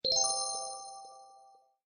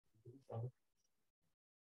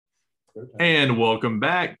And welcome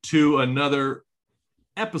back to another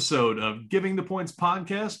episode of Giving the Points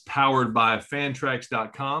podcast, powered by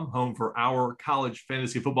Fantrax.com, home for our college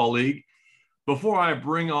fantasy football league. Before I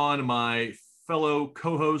bring on my fellow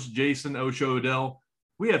co-host, Jason Ocho Odell,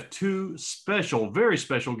 we have two very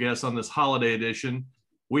special guests on this holiday edition.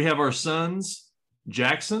 We have our sons,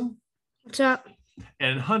 Jackson. What's up?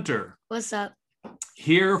 And Hunter. What's up?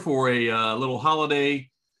 Here for a little holiday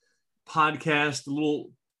podcast, a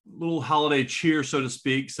little holiday cheer, so to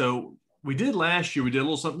speak. So we did last year, we did a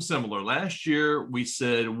little something similar. Last year, we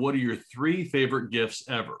said, what are your three favorite gifts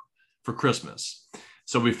ever for Christmas?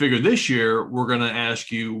 So we figured this year, we're going to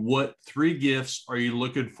ask you, what three gifts are you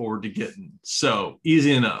looking forward to getting? So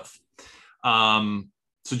easy enough. So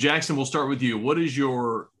Jackson, we'll start with you. What is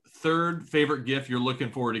your third favorite gift you're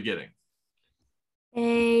looking forward to getting?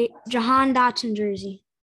 A Jahan Dotson jersey.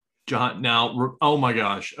 Now, oh my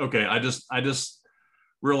gosh. Okay. I just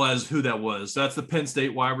realized who that was. That's the Penn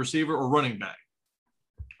State wide receiver or running back.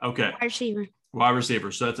 Okay. Wide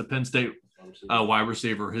receiver. So that's a Penn State wide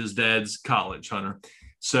receiver. His dad's college, Hunter.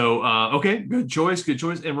 So, okay. Good choice.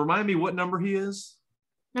 And remind me what number he is.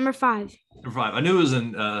 Number 5. I knew it was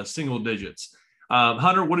in single digits.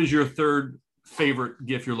 Hunter, what is your third favorite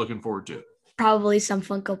gift you're looking forward to? Probably some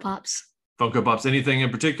Funko Pops. Funko Pops. Anything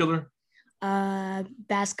in particular?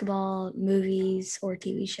 Basketball, movies, or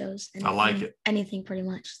TV shows. I like it. Anything pretty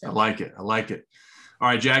much. So. I like it. All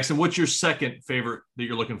right, Jackson, what's your second favorite that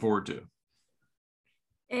you're looking forward to?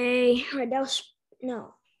 A Rydell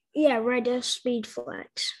Speed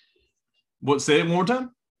Flex. What? Say it one more time.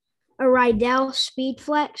 A Rydell Speed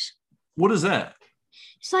Flex. What is that?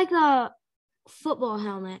 It's like a football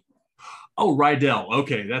helmet. Oh, Rydell.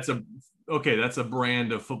 Okay, that's a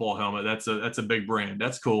brand of football helmet. That's a big brand.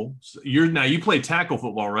 That's cool. So you play tackle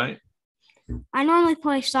football, right? I normally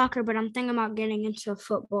play soccer, but I'm thinking about getting into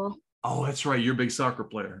football. Oh, that's right. You're a big soccer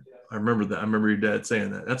player. I remember that. I remember your dad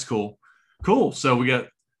saying that. That's cool. Cool. So we got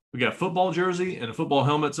a football jersey and a football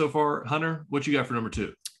helmet so far. Hunter, what you got for number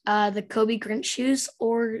 2? The Kobe Grinch shoes,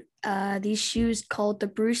 or these shoes called the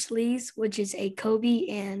Bruce Lees, which is a Kobe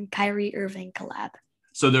and Kyrie Irving collab.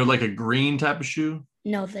 So they're like a green type of shoe?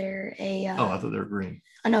 No, they're a. I thought they were green.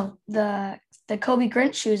 No, the Kobe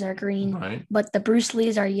Grinch shoes are green, right? But the Bruce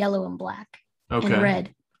Lees are yellow and black. Okay. And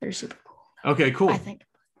red. They're super cool. Okay, cool. I think.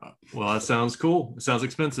 Well, that sounds cool. It sounds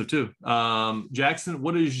expensive too. Jackson,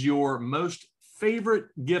 what is your most favorite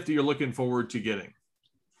gift that you're looking forward to getting?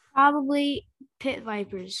 Probably Pit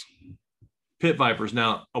Vipers. Pit Vipers.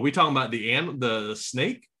 Now, are we talking about the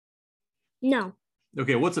snake? No.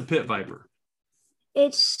 Okay, what's a Pit Viper?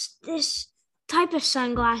 It's this type of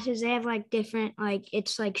sunglasses. They have like different, like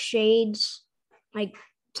it's like shades, like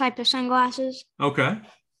type of sunglasses. Okay.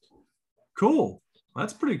 Cool.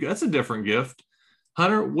 That's pretty good. That's a different gift.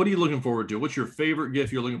 Hunter, what are you looking forward to? What's your favorite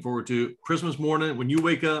gift you're looking forward to? Christmas morning, when you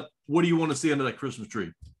wake up, what do you want to see under that Christmas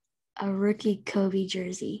tree? A rookie Kobe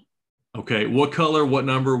jersey. Okay. What color, what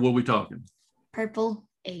number, what are we talking? Purple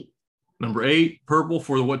 8. Number 8, purple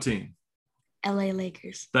for what team? LA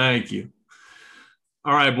Lakers. Thank you.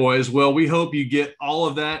 All right, boys. Well, we hope you get all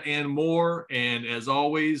of that and more. And as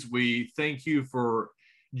always, we thank you for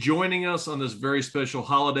joining us on this very special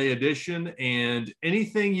holiday edition. And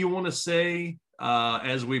anything you want to say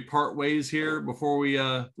as we part ways here before we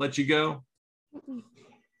let you go?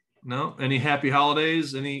 No? Any happy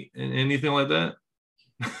holidays? Anything like that?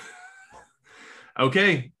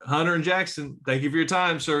 Okay. Hunter and Jackson, thank you for your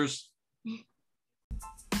time, sirs.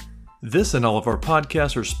 This and all of our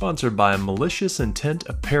podcasts are sponsored by Malicious Intent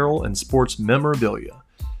Apparel and Sports Memorabilia.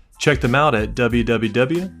 Check them out at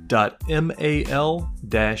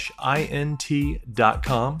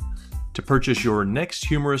www.mal-int.com to purchase your next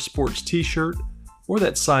humorous sports t-shirt or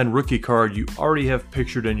that signed rookie card you already have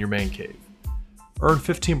pictured in your man cave. Earn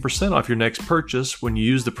 15% off your next purchase when you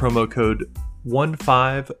use the promo code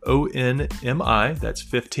 15ONMI, that's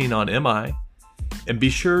 15 on MI, and be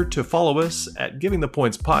sure to follow us at Giving the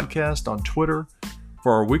Points Podcast on Twitter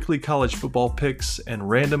for our weekly college football picks and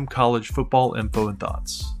random college football info and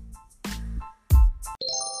thoughts.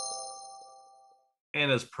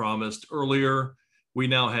 And as promised earlier, we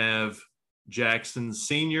now have Jackson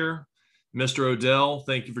Sr., Mr. Odell.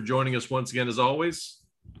 Thank you for joining us once again, as always.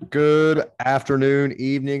 Good afternoon,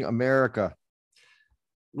 evening, America.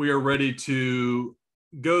 We are ready to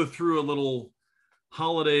go through a little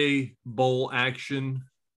holiday bowl action,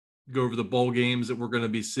 go over the bowl games that we're going to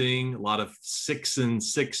be seeing. A lot of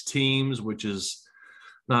 6-6 teams, which is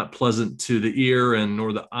not pleasant to the ear and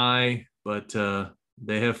nor the eye, but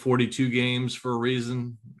they have 42 games for a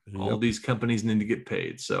reason. Yep. All these companies need to get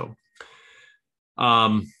paid. So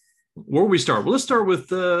Where we start? Well, let's start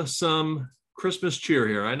with some Christmas cheer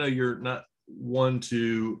here. I know you're not one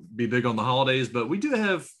to be big on the holidays, but we do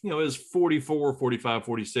have, as 44, 45,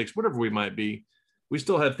 46, whatever we might be, we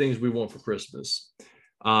still have things we want for Christmas.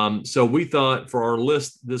 So we thought for our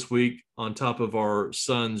list this week, on top of our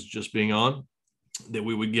sons just being on, that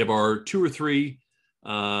we would give our 2 or 3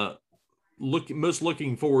 most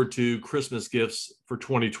looking forward to Christmas gifts for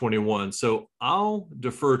 2021. So I'll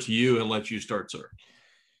defer to you and let you start, sir.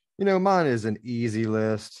 Mine is an easy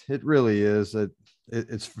list. It really is.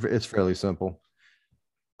 It's fairly simple.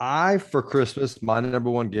 For Christmas, my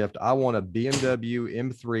number one gift, I want a BMW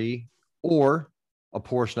M3 or a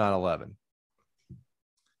Porsche 911.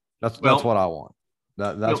 That's what I want.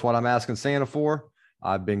 That's what I'm asking Santa for.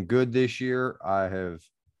 I've been good this year. I have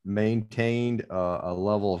maintained a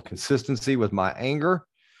level of consistency with my anger.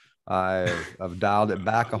 I've dialed it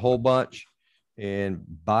back a whole bunch. And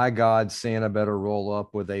by God, Santa better roll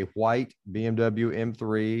up with a white BMW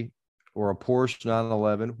M3 or a Porsche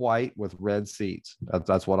 911 white with red seats.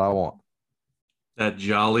 That's what I want. That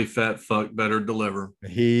jolly fat fuck better deliver.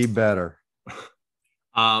 He better.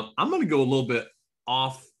 I'm going to go a little bit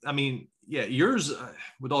off. I mean, yeah, yours,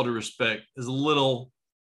 with all due respect, is a little.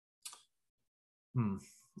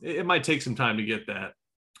 It might take some time to get that.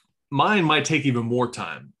 Mine might take even more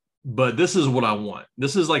time, but this is what I want.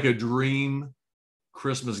 This is like a dream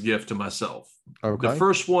Christmas gift to myself. Okay. The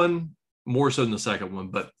first one, more so than the second one,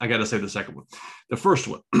 but I got to say the second one. The first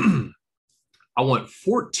one, I want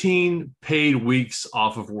 14 paid weeks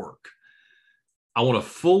off of work. I want a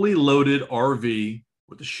fully loaded RV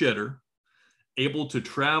with a shitter, able to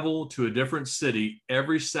travel to a different city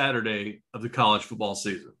every Saturday of the college football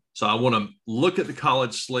season. So I want to look at the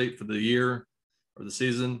college slate for the year or the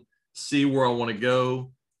season, see where I want to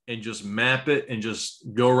go, and just map it and just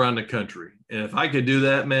go around the country. And if I could do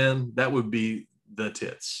that, man, that would be the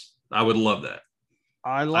tits. I would love that.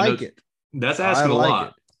 I like it. That's asking a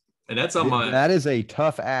lot. And that's on my. That is a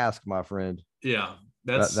tough ask, my friend. Yeah.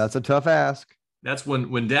 That's a tough ask. That's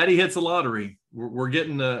when daddy hits the lottery, we're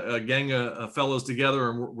getting a gang of fellows together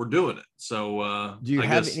and we're doing it. So do you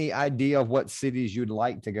have any idea of what cities you'd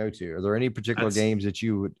like to go to? Are there any particular games that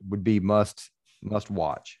you would be must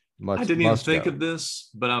watch? I didn't even think of this,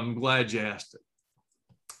 but I'm glad you asked it.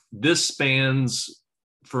 This spans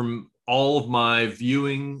from all of my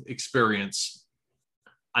viewing experience.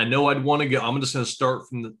 I know I'd want to go. I'm just going to start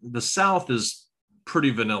from the South is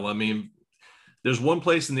pretty vanilla. I mean, there's one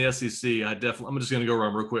place in the SEC. I'm just going to go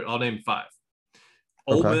around real quick. I'll name 5.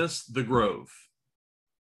 Ole Miss, the Grove.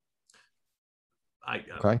 I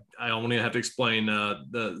only have to explain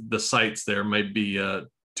the sites there. May be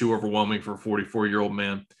too overwhelming for a 44-year-old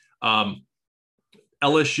man.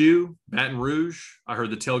 LSU, Baton Rouge. I heard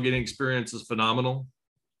the tailgating experience is phenomenal.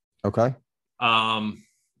 Okay.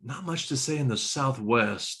 Not much to say in the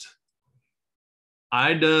Southwest.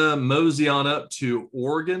 I'd mosey on up to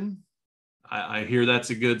Oregon. I hear that's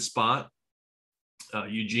a good spot.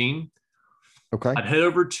 Eugene. Okay. I'd head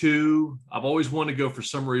over to, I've always wanted to go for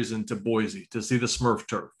some reason to Boise to see the Smurf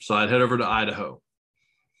turf. So I'd head over to Idaho.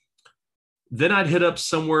 Then I'd hit up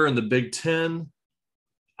somewhere in the Big Ten.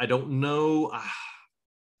 I don't know. I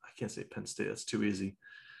can't say Penn State. That's too easy.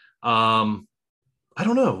 I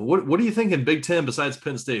don't know. What do you think in Big Ten besides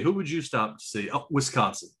Penn State? Who would you stop to see? Oh,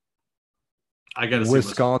 Wisconsin. I got to see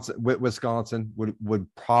Wisconsin. Wisconsin would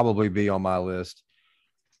probably be on my list.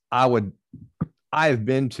 I have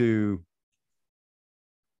been to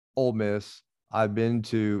Ole Miss. I've been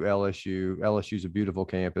to LSU. LSU's a beautiful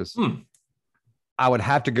campus. I would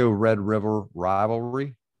have to go Red River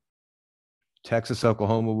rivalry. Texas,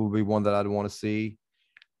 Oklahoma would be one that I'd want to see.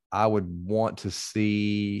 I would want to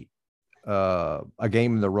see a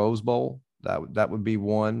game in the Rose Bowl. That would be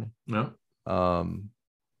one. No.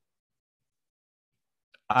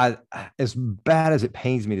 As bad as it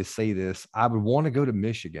pains me to say this, I would want to go to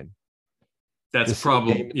Michigan. That's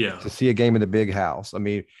probably to see a game in the Big House. I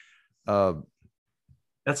mean,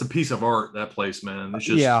 that's a piece of art. That place, man. It's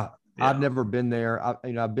just, yeah. I've never been there.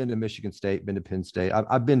 I've been to Michigan State, been to Penn State.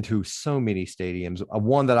 I've been to so many stadiums.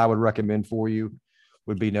 One that I would recommend for you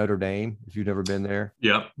would be Notre Dame. If you've never been there.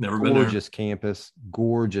 Yep. Never been there. Gorgeous campus,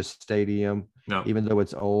 gorgeous stadium. No. Even though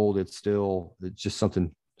it's old, it's just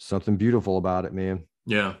something beautiful about it, man.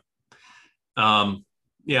 Yeah.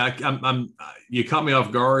 Yeah. You caught me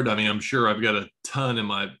off guard. I mean, I'm sure I've got a ton in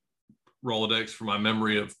my Rolodex for my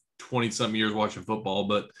memory of 20-something years watching football,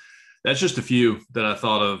 but that's just a few that I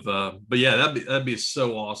thought of. But yeah, that'd be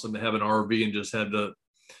so awesome to have an RV and just have the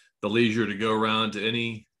leisure to go around to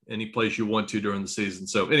any place you want to during the season.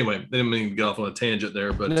 So anyway, I didn't mean to get off on a tangent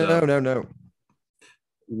there, but no.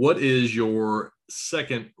 what is your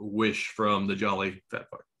second wish from the Jolly Fat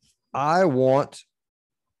Fuck? I want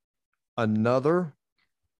another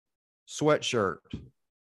sweatshirt,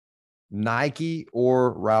 Nike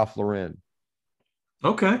or Ralph Lauren.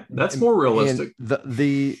 Okay, that's more realistic.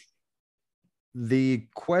 And the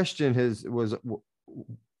question was,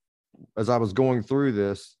 as I was going through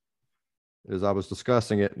this, as I was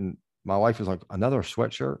discussing it, and my wife was like, another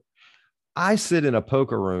sweatshirt. I sit in a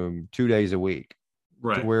poker room 2 days a week,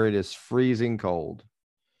 right, to where it is freezing cold.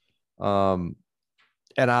 And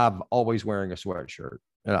I'm always wearing a sweatshirt.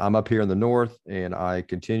 And I'm up here in the north, and I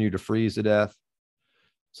continue to freeze to death.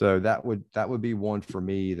 So that would be one for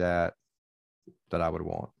me that I would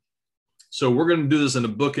want. So we're going to do this in a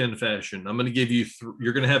bookend fashion. I'm going to give you,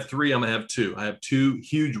 you're going to have three. I'm going to have two. I have two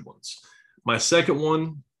huge ones. My second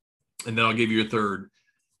one, and then I'll give you a third,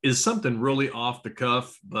 is something really off the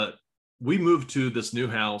cuff, but we moved to this new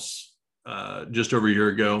house just over a year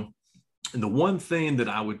ago. And the one thing that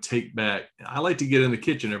I would take back, I like to get in the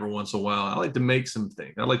kitchen every once in a while. I like to make some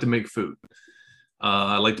things. I like to make food.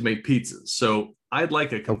 I like to make pizzas. So I'd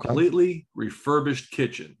like a completely refurbished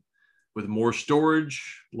kitchen with more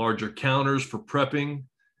storage, larger counters for prepping,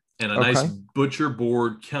 and a nice butcher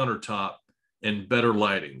board countertop and better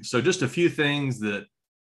lighting. So just a few things that,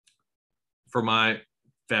 for my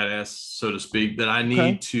fat ass, so to speak, that I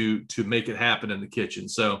need to make it happen in the kitchen.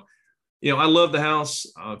 So, I love the house.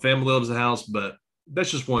 Family loves the house, but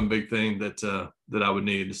that's just one big thing that I would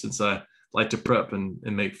need, since I like to prep and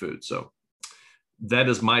make food. So that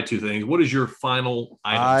is my two things. What is your final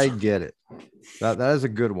item? I get it. That is a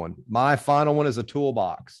good one. My final one is a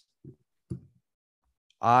toolbox.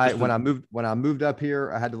 When I moved up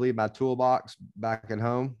here, I had to leave my toolbox back at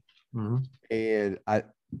home. Mm-hmm. And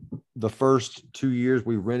the first 2 years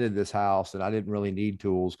we rented this house, and I didn't really need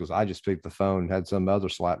tools because I just picked the phone and had some other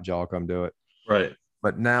slap jaw come do it. Right.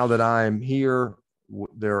 But now that I'm here,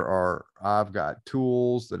 I've got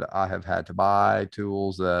tools that I have had to buy,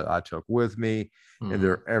 tools that I took with me, and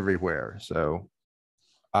they're everywhere. So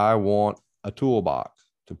I want a toolbox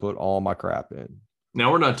to put all my crap in.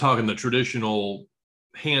 Now, we're not talking the traditional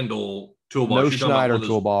handle toolbox. No Schneider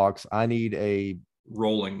toolbox. I need a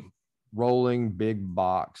rolling big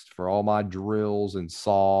box for all my drills and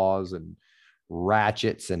saws and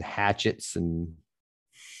ratchets and hatchets and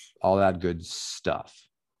all that good stuff.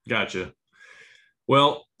 Gotcha.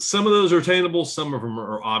 Well, some of those are attainable. Some of them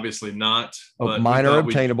are obviously not. Mine are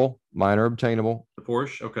obtainable. Mine are obtainable. The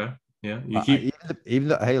Porsche. Okay. Yeah. You keep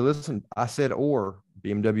hey, listen, I said, or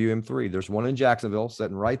BMW M3. There's one in Jacksonville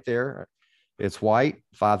sitting right there. It's white,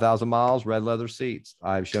 5,000 miles, red leather seats.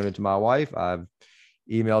 I've shown it to my wife. I've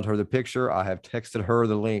emailed her the picture. I have texted her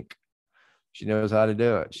the link. She knows how to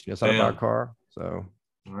do it. She knows how to buy a car. So,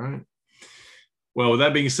 all right. Well, with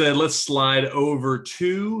that being said, let's slide over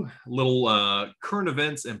to little current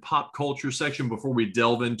events and pop culture section before we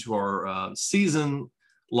delve into our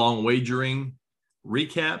season-long wagering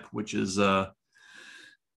recap, which is a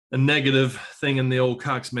negative thing in the old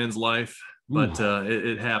Coxman's life, but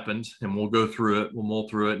it happened, and we'll go through it. We'll mull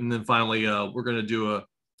through it, and then finally, we're going to do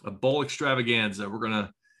a bowl extravaganza. We're going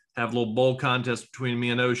to have a little bowl contest between me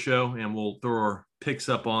and Osho, and we'll throw our picks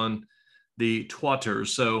up on the Twatters.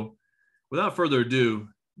 So, without further ado,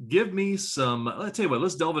 give me some, let's tell you what,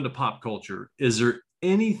 let's delve into pop culture. Is there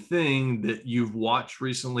anything that you've watched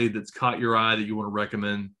recently that's caught your eye that you want to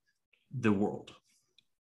recommend the world?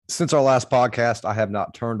 Since our last podcast, I have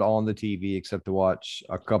not turned on the TV except to watch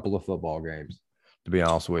a couple of football games, to be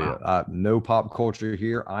honest with you. No pop culture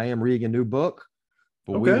here. I am reading a new book,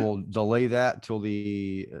 but we will delay that till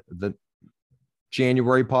the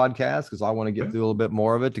January podcast because I want to get through a little bit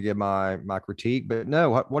more of it to give my critique. But no,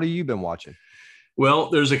 what have you been watching? Well,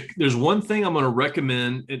 there's one thing I'm going to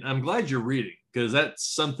recommend, and I'm glad you're reading because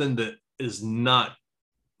that's something that is not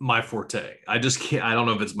my forte. I just can't. I don't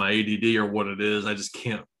know if it's my ADD or what it is. I just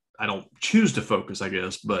can't. I don't choose to focus, I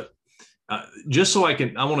guess. But just so I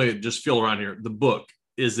want to just feel around here. The book,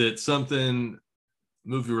 is it something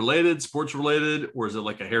movie related, sports related, or is it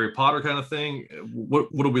like a Harry Potter kind of thing?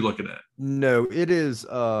 What are we looking at? No, it is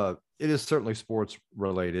certainly sports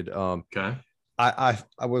related. Okay. I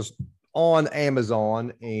was on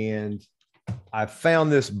Amazon and I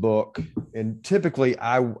found this book, and typically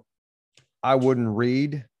I wouldn't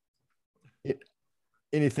read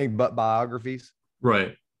anything but biographies.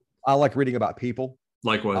 Right. I like reading about people.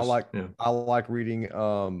 Likewise. I like reading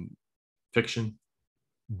fiction,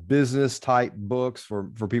 business type books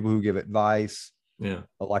for people who give advice. Yeah.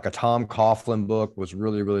 Like a Tom Coughlin book was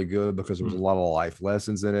really, really good because there was a lot of life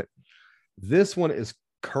lessons in it. This one is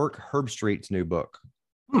Kirk Herbstreit's new book.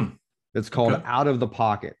 It's called Out of the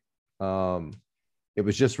Pocket. It It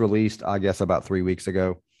was just released, I guess, about 3 weeks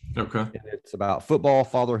ago. Okay. And it's about football,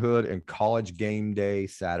 fatherhood, and college game day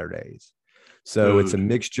Saturdays. So it's a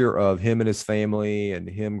mixture of him and his family and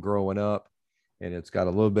him growing up. And it's got a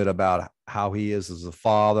little bit about how he is as a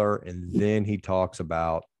father. And then he talks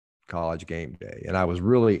about college game day. And I was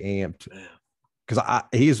really amped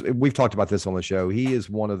because we've talked about this on the show. He is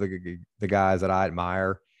one of the guys that I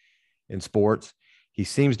admire in sports. He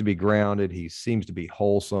seems to be grounded. He seems to be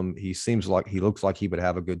wholesome. He looks like he would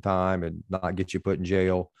have a good time and not get you put in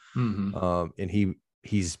jail. Mm-hmm. And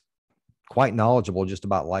he's quite knowledgeable just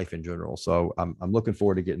about life in general. So I'm looking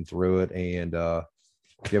forward to getting through it and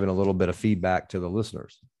giving a little bit of feedback to the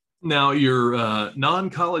listeners. Now, your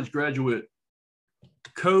non-college graduate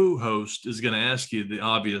co-host is going to ask you the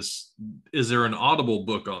obvious: is there an Audible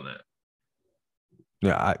book on that?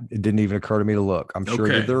 Yeah, it didn't even occur to me to look. I'm sure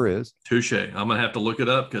that there is. Touche. I'm gonna have to look it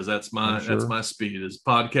up because that's my speed is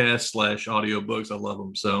podcasts / audiobooks. I love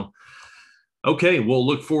them. So, okay, we'll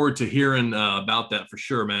look forward to hearing about that for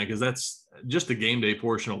sure, man. Because that's just the game day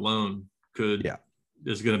portion alone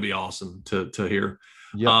is going to be awesome to hear.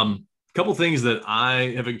 Yep. Couple things that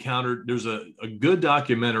I have encountered. There's a good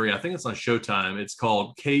documentary. I think it's on Showtime. It's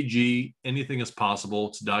called KG. Anything is Possible.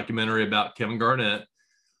 It's a documentary about Kevin Garnett.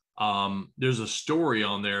 There's a story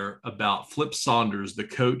on there about Flip Saunders, the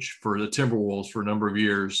coach for the Timberwolves for a number of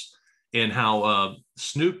years, and how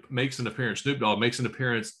Snoop Dogg makes an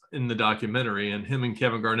appearance in the documentary, and him and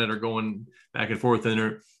Kevin Garnett are going back and forth in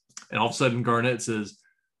there, and all of a sudden Garnett says,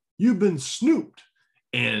 "You've been snooped,"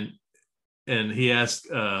 and he asked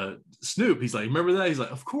Snoop, he's like, "Remember that?" He's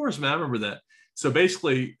like, "Of course, man, I remember that." So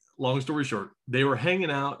basically, long story short, they were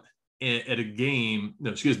hanging out at a game.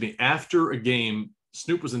 No, excuse me, after a game.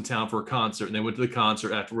 Snoop was in town for a concert, and they went to the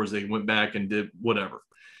concert afterwards. They went back and did whatever.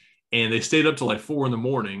 And they stayed up till like 4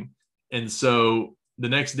 a.m. And so the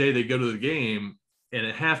next day they go to the game, and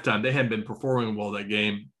at halftime, they hadn't been performing well that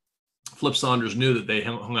game. Flip Saunders knew that they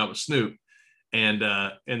hung out with Snoop. And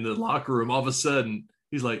in the locker room, all of a sudden,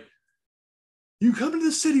 he's like, "You come to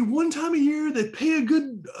the city one time a year, they pay a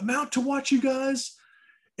good amount to watch you guys,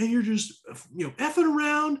 and you're just, effing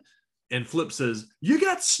around." And Flip says, "You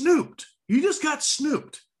got snooped. You just got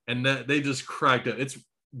snooped." And that they just cracked it. It's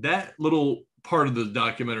that little part of the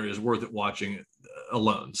documentary is worth it watching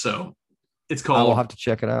alone. So it's called, I'll have to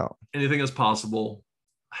check it out. Anything is Possible.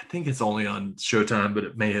 I think it's only on Showtime, but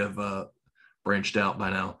it may have branched out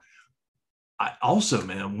by now. I also,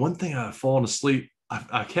 man, one thing I've fallen asleep.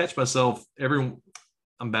 I catch myself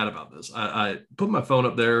I'm bad about this. I put my phone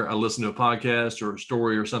up there. I listen to a podcast or a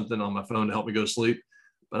story or something on my phone to help me go to sleep.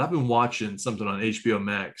 But I've been watching something on HBO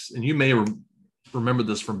Max, and you may remember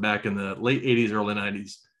this from back in the late 80s, early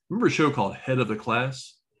 90s. Remember a show called Head of the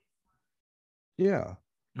Class? Yeah.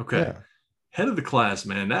 Okay. Yeah. Head of the Class,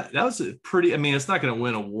 man. That was a pretty, it's not going to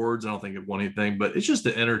win awards. I don't think it won anything, but it's just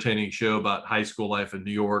an entertaining show about high school life in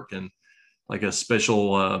New York and like a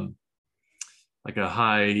special, like a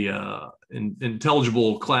high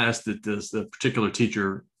intelligible class that the particular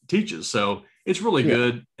teacher teaches. So it's really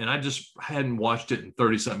good. And I just hadn't watched it in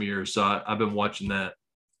 30-something years. So I've been watching that.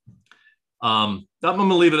 I'm going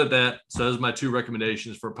to leave it at that. So those are my 2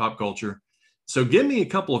 recommendations for pop culture. So give me a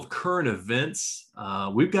couple of current events.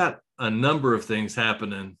 We've got a number of things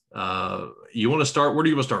happening. You want to start? Where do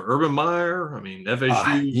you want to start? Urban Meyer?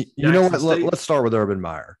 FSU? You know what? Let's start with Urban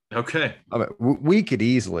Meyer. Okay. We could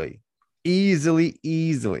easily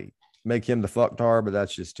make him the fucktar, but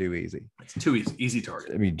that's just too easy. It's too easy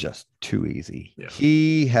target. Just too easy. Yeah.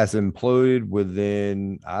 He has imploded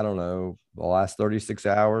within, I don't know, the last 36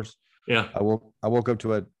 hours. Yeah. I woke up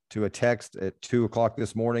to a text at 2:00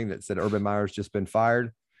 this morning that said Urban Meyer's just been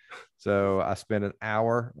fired. So I spent an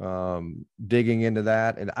hour digging into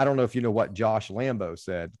that. And I don't know if you know what Josh Lambo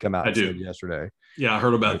said said yesterday. Yeah, I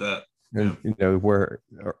heard about that. And, where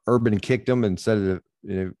Urban kicked him and said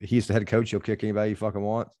that he's the head coach, he'll kick anybody he fucking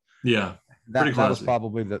wants. Yeah. That was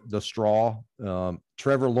probably the straw.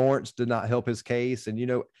 Trevor Lawrence did not help his case. And,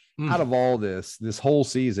 out of all this whole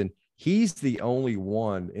season, he's the only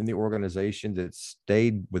one in the organization that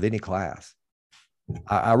stayed with any class.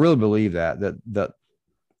 I really believe that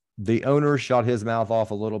the owner shot his mouth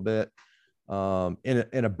off a little bit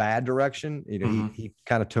in a bad direction. He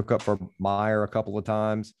kind of took up for Meyer a couple of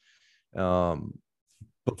times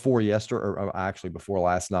before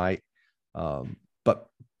last night. But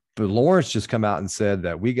Lawrence just come out and said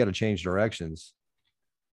that we got to change directions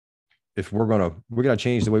if we're going to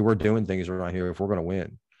change the way we're doing things around here if we're going to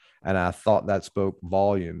win. And I thought that spoke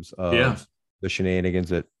volumes of the shenanigans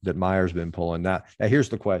that Meyer's been pulling. Now here's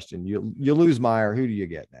the question: you lose Meyer, who do you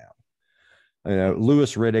get now?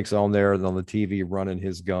 Louis Riddick's on there on the TV running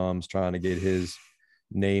his gums, trying to get his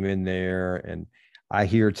name in there. And I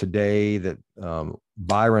hear today that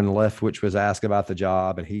Byron Leftwich was asked about the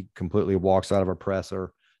job, and he completely walks out of a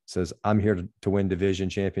presser, says, I'm here to win division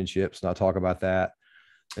championships. And I'll talk about that.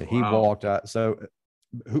 And he walked out. So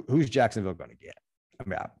who's Jacksonville going to get? I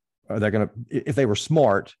mean, are they going to, if they were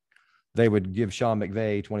smart, they would give Sean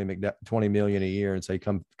McVay $20 million a year and say,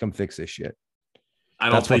 come fix this shit. I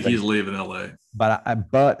don't think he's leaving LA. But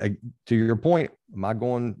to your point, am I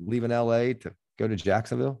leaving LA to go to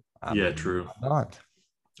Jacksonville? True. I'm not.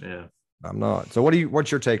 Yeah, I'm not. So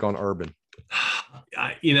what's your take on Urban?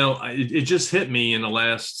 It just hit me in the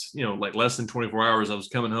last, like less than 24 hours. I was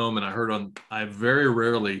coming home and I very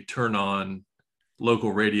rarely turn on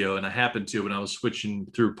local radio, and I happened to when I was switching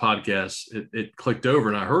through podcasts, it clicked over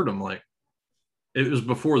and I heard him. Like, it was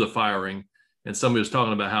before the firing, and somebody was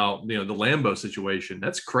talking about how the Lambeau situation.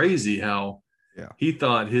 That's crazy how he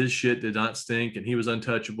thought his shit did not stink and he was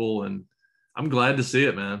untouchable. And I'm glad to see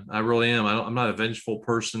it, man. I really am. I'm not a vengeful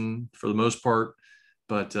person for the most part,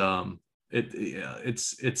 but the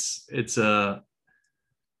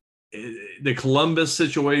Columbus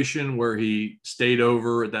situation where he stayed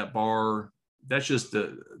over at that bar. That's just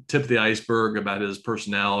the tip of the iceberg about his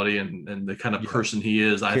personality and the kind of person he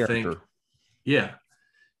is. I think,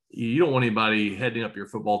 you don't want anybody heading up your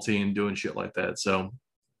football team doing shit like that. So,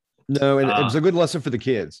 no, and it was a good lesson for the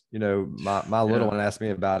kids. My little one asked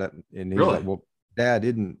me about it, and he's like, "Well, Dad,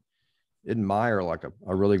 isn't Meyer like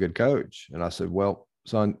a really good coach?" And I said, "Well,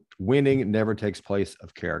 son, winning never takes place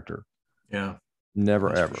of character. Yeah,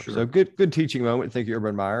 never ever. Sure. So good teaching moment. Thank you,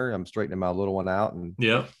 Urban Meyer. I'm straightening my little one out, and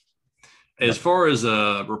As far as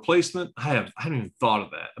a replacement, I haven't even thought of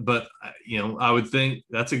that, but I would think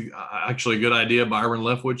that's actually a good idea. Byron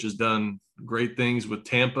Leftwich has done great things with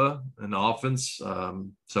Tampa and the offense,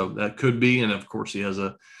 so that could be, and of course he has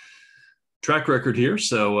a track record here.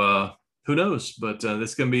 So who knows? But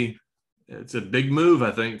it's a big move, I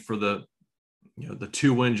think, for the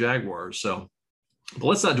 2-win Jaguars. So, but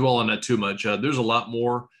let's not dwell on that too much. There's a lot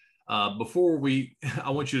more. Before I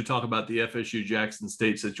want you to talk about the FSU Jackson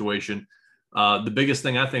State situation. The biggest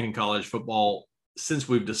thing I think in college football, since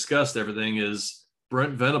we've discussed everything, is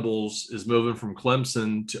Brent Venables is moving from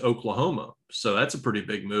Clemson to Oklahoma. So that's a pretty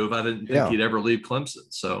big move. I didn't think he'd ever leave Clemson.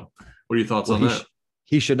 So what are your thoughts on that?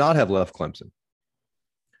 He should not have left Clemson.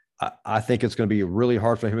 I think it's going to be really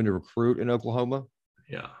hard for him to recruit in Oklahoma.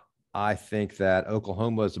 Yeah. I think that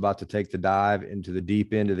Oklahoma is about to take the dive into the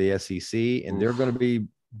deep end of the SEC, and they're going to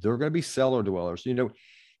be cellar dwellers.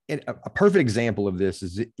 And a perfect example of this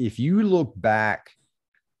is if you look back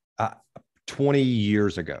 20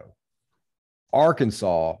 years ago,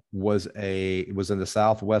 Arkansas was in the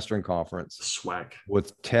Southwestern Conference. SWAC.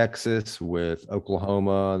 With Texas, with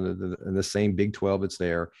Oklahoma, and the same Big 12 that's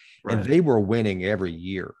there. Right. And they were winning every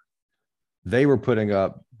year. They were putting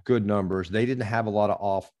up good numbers. They didn't have a lot of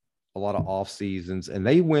off seasons, and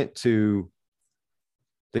they went to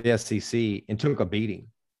the SEC and took a beating.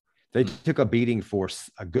 They took a beating for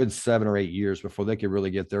a good 7 or 8 years before they could really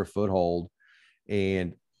get their foothold.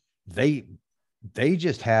 And they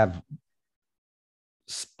just have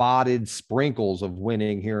spotted sprinkles of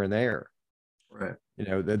winning here and there. Right.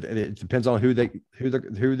 It depends on who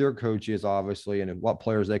their coach is, obviously, and what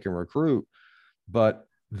players they can recruit. But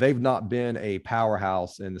they've not been a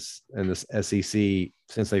powerhouse in this SEC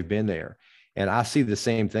since they've been there. And I see the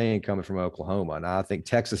same thing coming from Oklahoma. And I think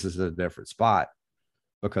Texas is a different spot,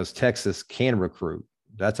 because Texas can recruit.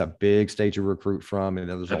 That's a big state to recruit from, and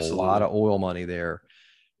there's a lot of oil money there.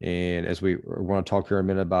 And as we're going to talk here in a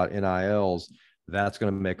minute about NILs, that's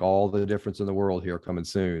going to make all the difference in the world here coming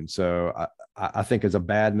soon. So I think it's a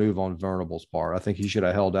bad move on Venable's part. I think he should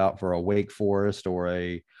have held out for a Wake Forest or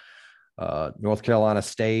a North Carolina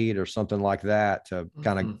State or something like that to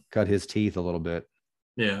kind of cut his teeth a little bit.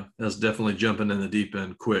 Yeah, that's definitely jumping in the deep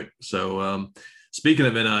end quick. So, speaking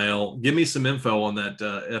of NIL, give me some info on that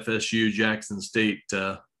FSU Jackson State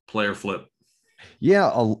player flip.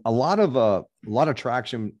 Yeah, a lot of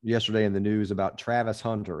traction yesterday in the news about Travis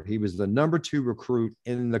Hunter. He was the number 2 recruit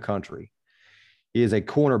in the country. He is a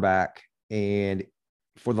cornerback, and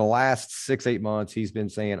for the last 6-8 months, he's been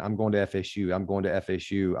saying, "I'm going to FSU. I'm going to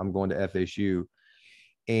FSU. I'm going to FSU."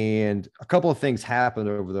 And a couple of things happened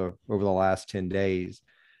over the last 10 days.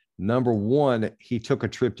 Number one, he took a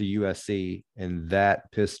trip to USC, and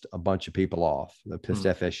that pissed a bunch of people off. That pissed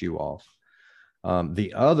FSU off.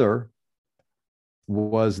 The other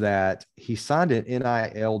was that he signed an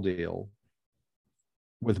NIL deal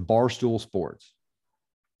with Barstool Sports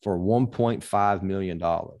for $1.5 million.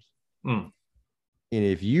 And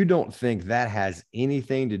if you don't think that has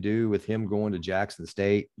anything to do with him going to Jackson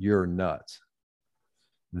State, you're nuts.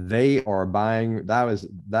 They are buying.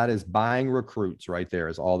 That is buying recruits right there.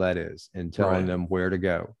 Is all that is, and telling them where to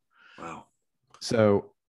go. Wow.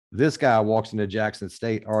 So this guy walks into Jackson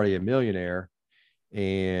State already a millionaire,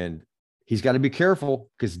 and he's got to be careful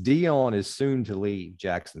because Dion is soon to leave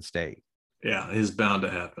Jackson State. Yeah, it's bound to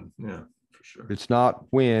happen. Yeah, for sure. It's not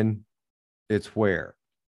when, it's where.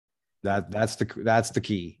 That's the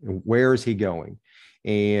key. Where is he going?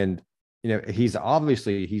 And he's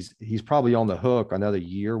obviously he's probably on the hook another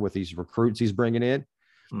year with these recruits he's bringing in.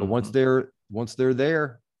 But once they're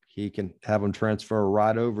there, he can have them transfer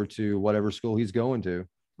right over to whatever school he's going to.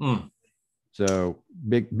 So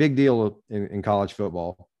big deal in college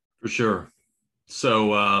football. For sure.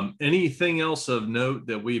 So anything else of note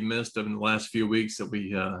that we missed in the last few weeks that we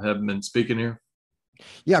haven't been speaking here?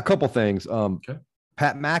 Yeah, a couple things. Okay.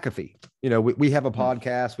 Pat McAfee, we have a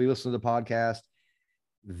podcast. We listen to the podcast.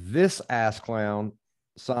 This ass clown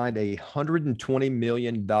signed a $120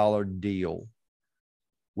 million deal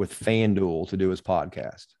with FanDuel to do his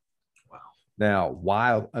podcast. Wow. Now,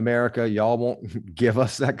 why, America, y'all won't give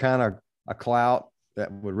us that kind of a clout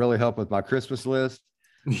that would really help with my Christmas list?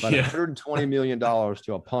 But $120 million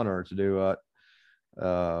to a punter to do a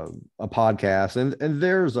podcast. And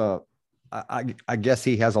there's I guess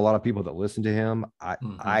he has a lot of people that listen to him.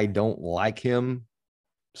 I don't like him,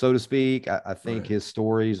 so to speak. I think his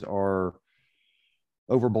stories are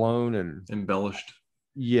overblown and embellished.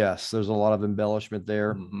 Yes, there's a lot of embellishment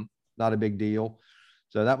there. Not a big deal.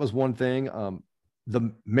 So that was one thing.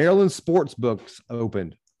 The Maryland sports books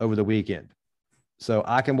opened over the weekend. So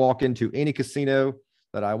I can walk into any casino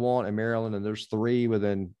that I want in Maryland, and there's 3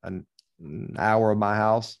 within an hour of my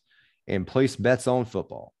house, and place bets on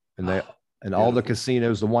football. And all the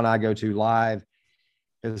casinos, the one I go to live,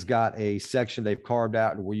 has got a section they've carved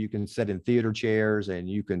out where you can sit in theater chairs and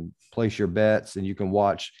you can place your bets and you can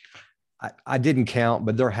watch. I didn't count,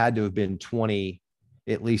 but there had to have been 20,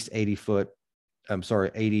 at least 80-inch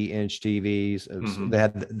TVs. They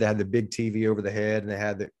had the big TV over the head, and they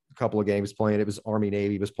had a couple of games playing. It was Army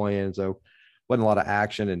Navy was playing, so wasn't a lot of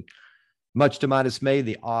action. And much to my dismay,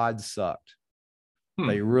 the odds sucked.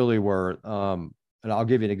 They really were. And I'll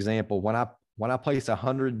give you an example. When I place a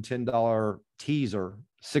 $110 teaser,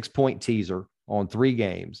 6-point teaser on 3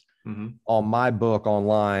 games on my book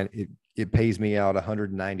online, it pays me out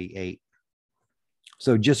 198.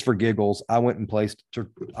 So just for giggles, I went to place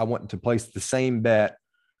the same bet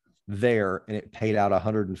there, and it paid out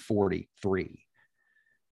 143.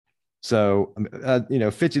 So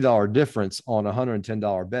 $50 difference on a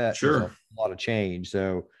 $110 bet. Sure, is a lot of change.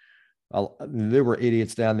 So there were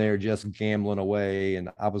idiots down there just gambling away, and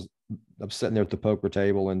I'm sitting there at the poker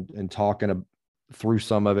table and talking through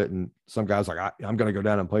some of it, and some guy's like, I'm going to go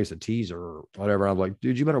down and place a teaser or whatever. I'm like,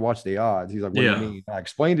 dude, you better watch the odds. He's like, what do you mean? I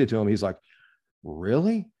explained it to him. He's like,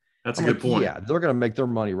 really? That's a good point. Yeah, they're going to make their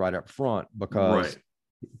money right up front because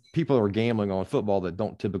people are gambling on football that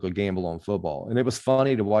don't typically gamble on football. And it was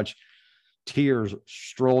funny to watch tears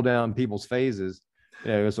stroll down people's faces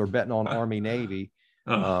as they're betting on Army Navy.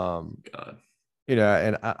 God.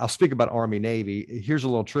 And I'll speak about Army Navy. Here's a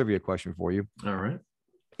little trivia question for you. All right.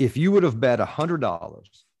 If you would have bet $100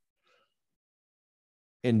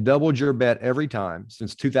 and doubled your bet every time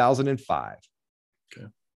since 2005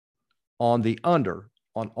 on the under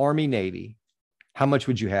on Army Navy, how much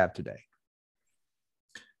would you have today?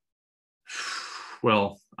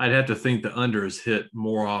 Well, I'd have to think the under is hit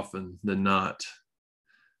more often than not.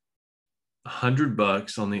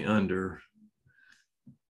 $100 on the under.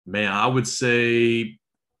 Man, I would say,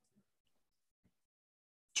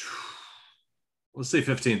 let's say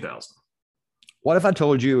 15,000. What if I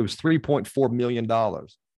told you it was $3.4 million?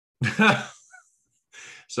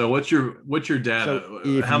 So what's your data?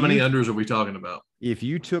 So how many unders are we talking about? If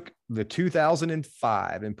you took the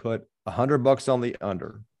 2005 and put $100 on the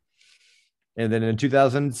under, and then in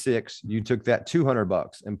 2006 you took that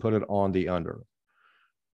 $200 and put it on the under,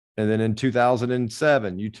 and then in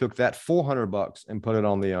 2007 you took that $400 and put it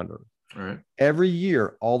on the under. All right. Every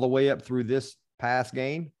year, all the way up through this past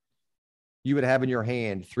game, you would have in your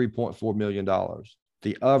hand $3.4 million.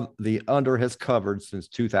 The under has covered since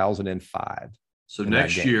 2005. So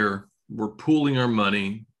next year, we're pooling our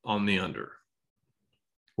money on the under.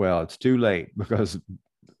 Well, it's too late because,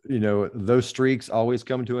 those streaks always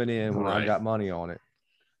come to an end when I got money on it.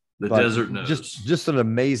 The desert knows. Just an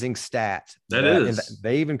amazing stat. That is. And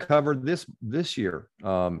they even covered this year.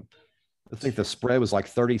 I think the spread was like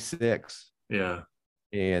 36. Yeah.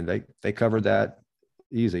 And they covered that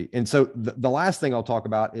easy. And so the last thing I'll talk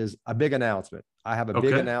about is a big announcement. I have a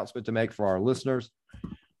big announcement to make for our listeners.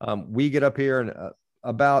 We get up here and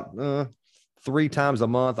about 3 times a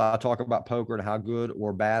month, I talk about poker and how good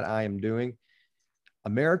or bad I am doing.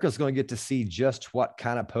 America's going to get to see just what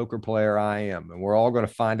kind of poker player I am. And we're all going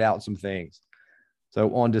to find out some things.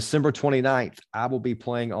 So on December 29th, I will be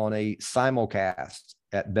playing on a simulcast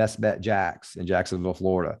at Best Bet Jacks in Jacksonville,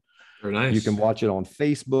 Florida. Very nice. You can watch it on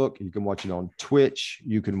Facebook. You can watch it on Twitch.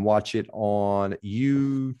 You can watch it on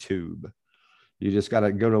YouTube. You just got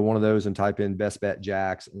to go to one of those and type in Best Bet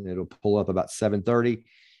Jacks, and it'll pull up about 7:30,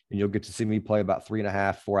 and you'll get to see me play about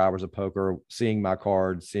 3.5, 4 hours of poker, seeing my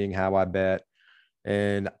cards, seeing how I bet.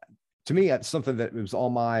 And to me, that's something that was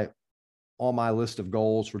on my list of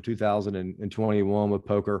goals for 2021 with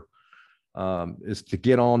poker, is to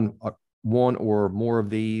get on one or more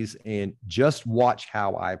of these and just watch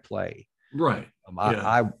how I play. Right.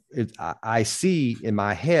 I see in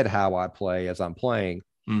my head how I play as I'm playing,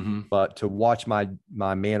 but to watch my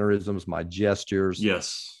mannerisms, my gestures,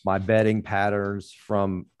 yes, my betting patterns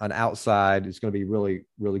from an outside, it's going to be really,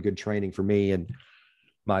 really good training for me. And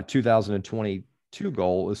my 2022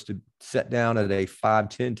 goal is to sit down at a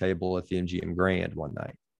 5-10 table at the MGM Grand one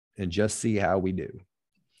night and just see how we do.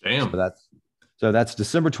 Damn. So that's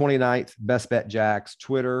December 29th, Best Bet Jacks,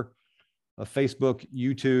 Twitter, Facebook,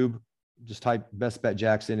 YouTube. Just type Best Bet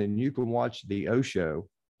Jacks in and you can watch the O Show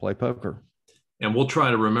play poker. And we'll try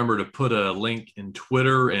to remember to put a link in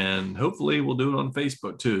Twitter, and hopefully we'll do it on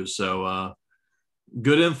Facebook too. So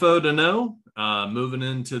good info to know moving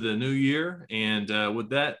into the new year. And with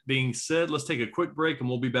that being said, let's take a quick break and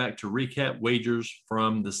we'll be back to recap wagers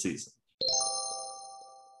from the season.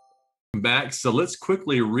 Back. So let's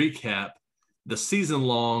quickly recap the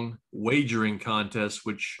season-long wagering contest,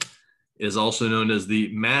 which is also known as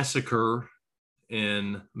the Massacre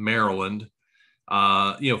in Maryland.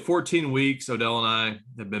 14 weeks, Odell and I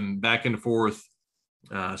have been back and forth,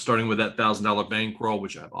 starting with that $1,000 bankroll,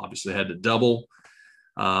 which I've obviously had to double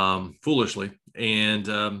foolishly. And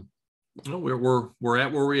we're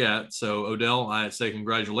at where we're at. So Odell, I'd say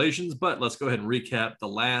congratulations, but let's go ahead and recap the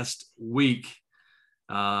last week.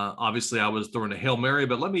 Obviously I was throwing a Hail Mary,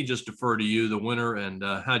 but let me just defer to you, the winner, and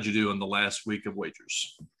how'd you do in the last week of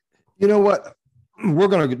wagers? You know what? We're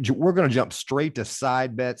gonna jump straight to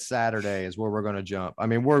side bet Saturday is where we're gonna jump. I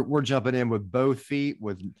mean, we're jumping in with both feet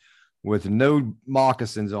with no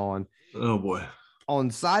moccasins on. Oh boy.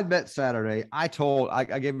 On side bet Saturday, I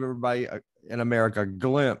gave everybody in America a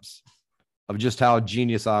glimpse of just how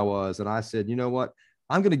genius I was. And I said, you know what?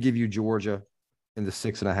 I'm going to give you Georgia in the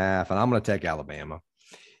 6.5, and I'm going to take Alabama.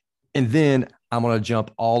 And then I'm going to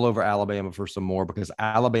jump all over Alabama for some more because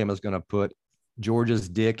Alabama is going to put Georgia's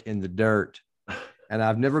dick in the dirt. And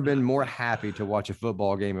I've never been more happy to watch a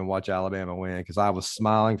football game and watch Alabama win because I was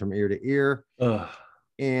smiling from ear to ear.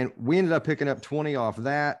 And we ended up picking up 20 off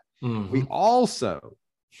that. We also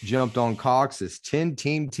jumped on Cox's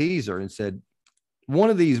 10-team teaser and said,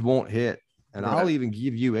 one of these won't hit, and I'll even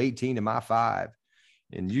give you 18 to my 5.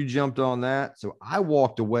 And you jumped on that. So I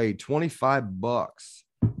walked away $25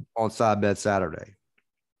 on side bet Saturday.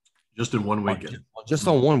 Just in one weekend. Just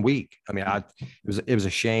on 1 week. I mean, it was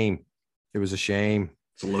a shame. It was a shame.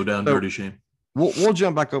 It's a low down, dirty shame. We'll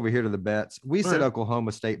jump back over here to the bets. We said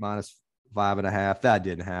Oklahoma State minus 5.5. That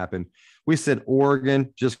didn't happen. We said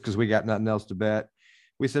Oregon just because we got nothing else to bet.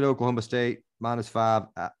 We said Oklahoma State minus 5,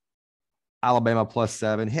 Alabama plus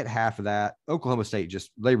 7. Hit half of that. Oklahoma State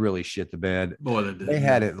they really shit the bed. Boy, they did. They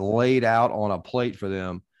had it laid out on a plate for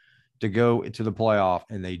them to go to the playoff,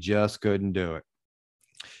 and they just couldn't do it.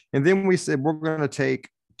 And then we said we're going to take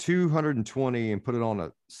 220 and put it on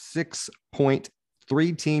a 6-point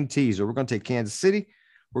 3-team teaser. We're going to take Kansas City,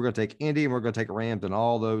 we're going to take Indy, and we're going to take Rams, and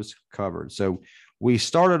all those covered. So we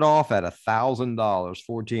started off at $1,000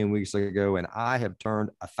 14 weeks ago, and I have turned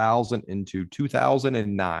 1,000 into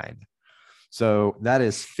 2,009. So that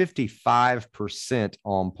is 55%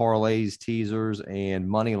 on parlays, teasers, and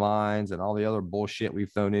money lines, and all the other bullshit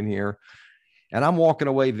we've thrown in here. And I'm walking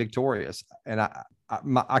away victorious. And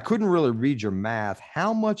I couldn't really read your math.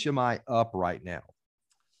 How much am I up right now?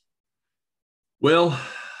 Well,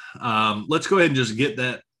 let's go ahead and just get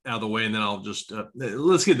that out of the way, and then I'll just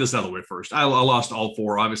let's get this out of the way first. I lost all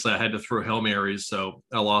 4. Obviously, I had to throw Hail Marys, so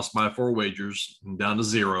I lost my 4 wagers down to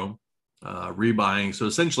 0, rebuying. So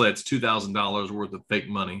essentially, that's $2,000 worth of fake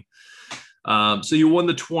money. So you won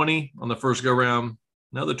the 20 on the first go round,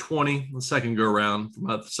 another 20 on the second go round from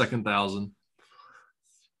about the second 1,000.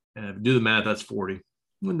 And if you do the math, that's 40.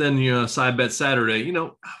 And then side bet Saturday. I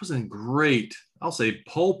was in great, I'll say,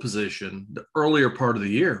 pole position the earlier part of the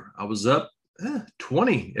year. I was up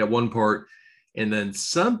 20 at one part, and then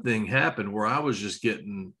something happened where I was just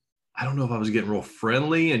getting, I don't know if I was getting real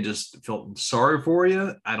friendly and just felt sorry for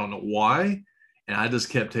you. I don't know why. And I just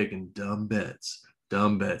kept taking dumb bets.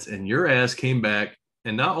 And your ass came back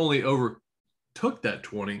and not only overtook that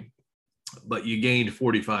 20, but you gained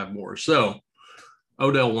 45 more. So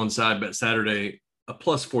Odell won side bet Saturday, a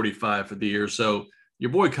plus 45 for the year. So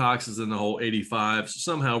your boy Cox is in the whole 85. So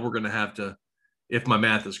somehow we're going to have to, if my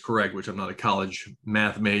math is correct, which I'm not a college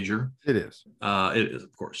math major. It is. It is,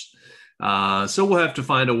 of course. So we'll have to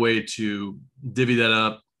find a way to divvy that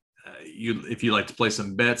up. If you like to play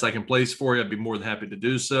some bets, I can place for you. I'd be more than happy to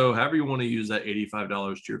do so. However you want to use that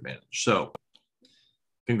 $85 to your advantage. So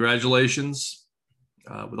congratulations.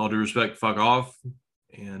 With all due respect, fuck off.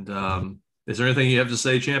 And is there anything you have to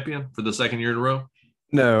say, champion, for the second year in a row?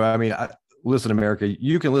 No, I mean, listen, America,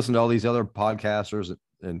 you can listen to all these other podcasters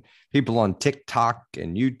and people on TikTok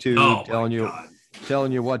and YouTube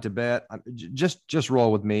telling you what to bet. Just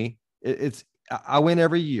roll with me. I win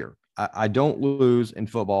every year. I don't lose in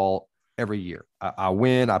football every year. I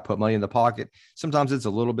win. I put money in the pocket. Sometimes it's a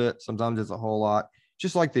little bit. Sometimes it's a whole lot.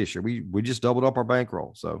 Just like this year, we just doubled up our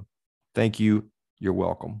bankroll. So thank you. You're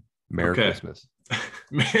welcome. Merry Christmas.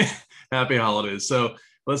 Happy holidays. So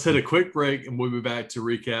let's hit a quick break and we'll be back to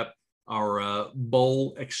recap our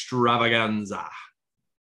bowl extravaganza.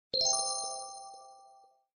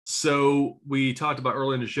 So we talked about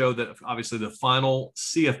earlier in the show that obviously the final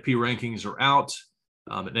CFP rankings are out.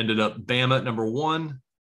 It ended up Bama at number 1,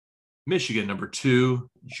 Michigan number 2,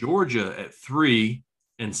 Georgia at 3,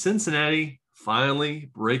 and Cincinnati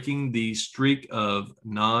finally breaking the streak of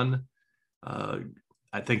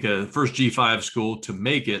I think a first G5 school to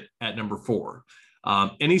make it at number 4.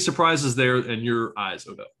 Any surprises there in your eyes,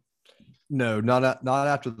 Odell? No, not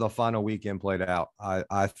after the final weekend played out.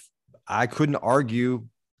 I couldn't argue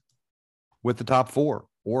with the top 4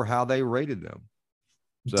 or how they rated them.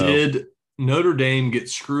 So, did Notre Dame get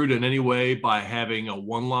screwed in any way by having a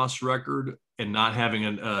 1-loss record and not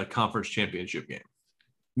having a conference championship game?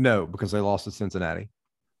 No, because they lost to Cincinnati.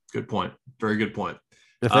 Good point. Very good point.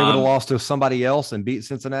 If they would have lost to somebody else and beat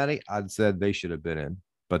Cincinnati, I'd said they should have been in,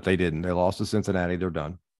 but they didn't. They lost to Cincinnati. They're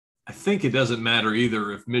done. I think it doesn't matter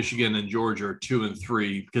either if Michigan and Georgia are 2 and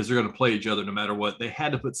 3 because they're going to play each other no matter what. They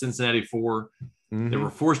had to put Cincinnati 4. Mm-hmm. They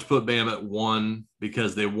were forced to put Bama at 1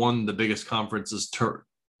 because they won the biggest conference's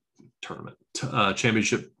tournament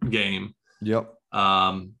championship game. Yep.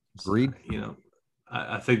 Agreed.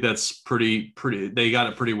 I think that's pretty. They got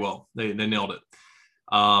it pretty well. They nailed it.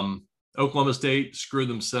 Oklahoma State screwed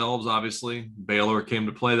themselves, obviously. Baylor came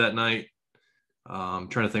to play that night. I'm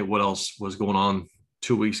trying to think what else was going on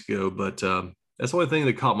 2 weeks ago, but that's the only thing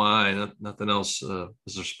that caught my eye. Nothing else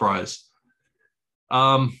is a surprise.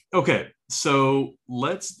 Okay, so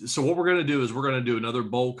what we're going to do is we're going to do another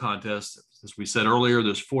bowl contest. As we said earlier,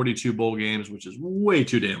 there's 42 bowl games, which is way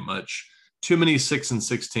too damn much. Too many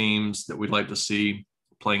 6-6 teams that we'd like to see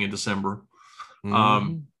playing in December.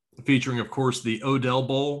 Mm-hmm. Featuring, of course, the Odell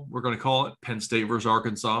Bowl, we're going to call it, Penn State versus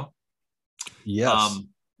Arkansas. Yes.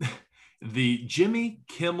 The Jimmy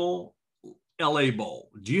Kimmel LA Bowl.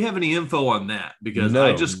 Do you have any info on that? Because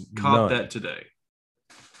I just caught that today.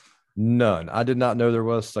 None. I did not know there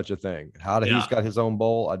was such a thing. He's got his own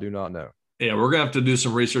bowl, I do not know. Yeah, we're going to have to do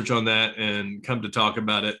some research on that and come to talk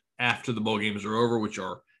about it after the bowl games are over, which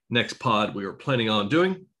our next pod we are planning on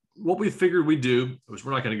doing. What we figured we'd do was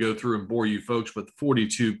we're not going to go through and bore you folks with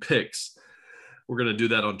 42 picks. We're going to do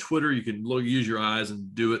that on Twitter. You can use your eyes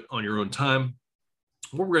and do it on your own time.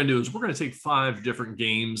 What we're going to do is we're going to take 5 different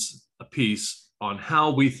games a piece on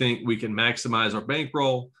how we think we can maximize our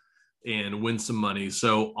bankroll and win some money.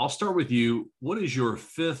 So I'll start with you. What is your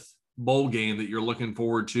 5th bowl game that you're looking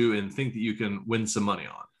forward to and think that you can win some money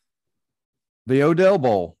on? The Odell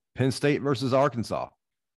Bowl, Penn State versus Arkansas.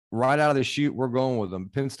 Right out of the chute, we're going with them.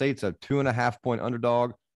 Penn State's a 2.5-point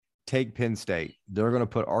underdog. Take Penn State. They're going to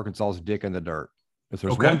put Arkansas's dick in the dirt. If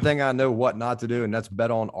there's one thing I know what not to do, and that's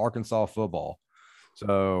bet on Arkansas football.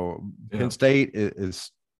 So Penn State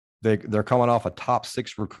they're coming off a top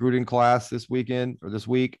 6 recruiting class this weekend or this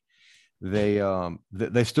week.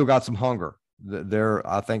 They've still got some hunger.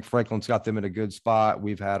 I think Franklin's got them in a good spot.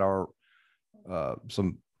 We've had our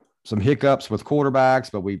some hiccups with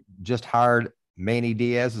quarterbacks, but we just hired Manny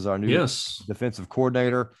Diaz as our new defensive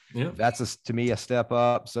coordinator. Yeah. That's to me a step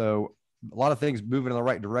up. So a lot of things moving in the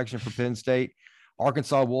right direction for Penn State.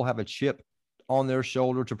 Arkansas will have a chip on their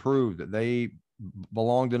shoulder to prove that they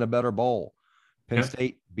belonged in a better bowl. Penn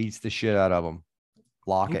State beats the shit out of them.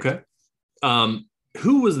 Lock it. Okay.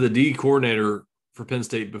 Who was the D coordinator for Penn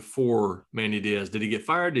State before Manny Diaz? Did he get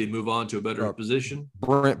fired? Did he move on to a better position?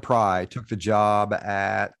 Brent Pry took the job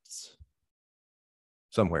at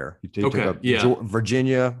somewhere. He took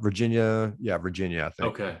Virginia. Yeah, Virginia, I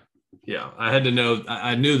think. Okay. Yeah, I had to know.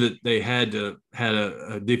 I knew that they had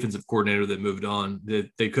a defensive coordinator that moved on, that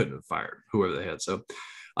they couldn't have fired whoever they had. So,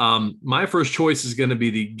 my first choice is going to be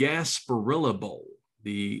the Gasparilla Bowl,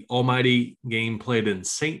 the almighty game played in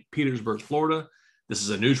St. Petersburg, Florida. This is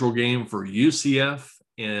a neutral game for UCF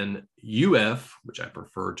and UF, which I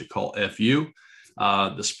prefer to call FU.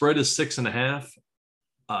 The spread is 6.5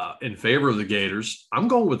 in favor of the Gators. I'm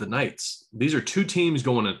going with the Knights. These are two teams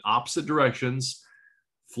going in opposite directions.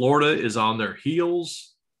 Florida is on their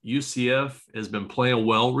heels. UCF has been playing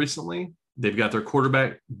well recently. They've got their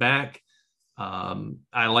quarterback back.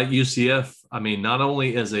 I like UCF. I mean, not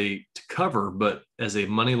only as a to cover, but as a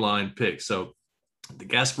money line pick. So the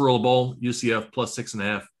Gasparilla Bowl, UCF plus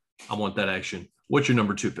 6.5. I want that action. What's your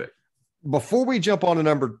number 2 pick? Before we jump on to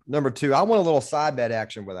number 2, I want a little side bet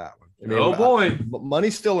action with that one. I mean, oh boy,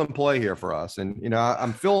 money's still in play here for us, and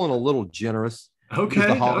I'm feeling a little generous. Okay,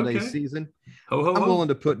 the holiday season. I'm willing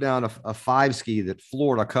to put down a 5 ski that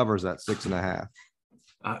Florida covers that 6.5.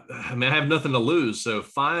 I mean, I have nothing to lose. So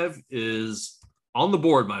 5 is on the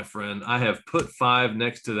board, my friend. I have put 5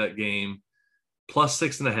 next to that game, plus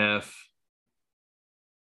 6.5.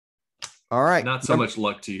 All right. Not so much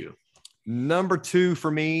luck to you. Number 2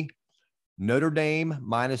 for me, Notre Dame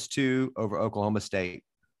 -2 over Oklahoma State.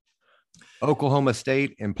 Oklahoma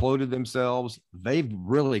State imploded themselves. They've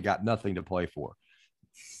really got nothing to play for.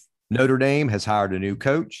 Notre Dame has hired a new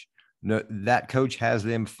coach. That coach has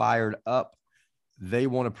them fired up. They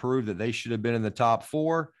want to prove that they should have been in the top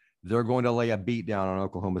 4. They're going to lay a beat down on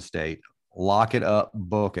Oklahoma State. Lock it up,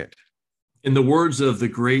 book it. In the words of the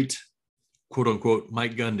great, quote unquote,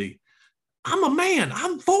 Mike Gundy, I'm a man,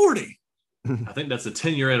 I'm 40. I think that's the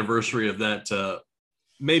 10-year anniversary of that,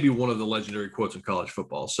 maybe one of the legendary quotes in college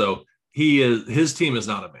football. So his team is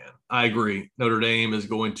not a man. I agree. Notre Dame is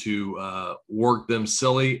going to work them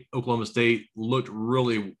silly. Oklahoma State looked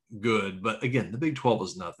really good, but again, the Big 12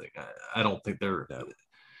 is nothing. I don't think they're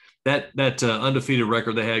that undefeated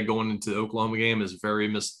record they had going into the Oklahoma game is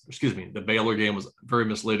the Baylor game was very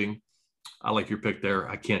misleading. I like your pick there.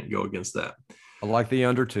 I can't go against that. I like the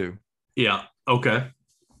under 2. Yeah. Okay.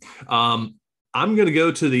 I'm going to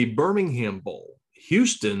go to the Birmingham Bowl,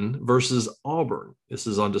 Houston versus Auburn. This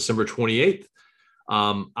is on December 28th.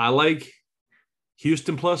 I like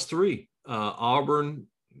Houston plus 3. Auburn,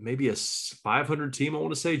 maybe a 500 team, I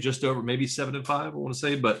want to say, just over, maybe 7-5, I want to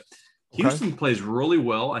say. But Houston plays really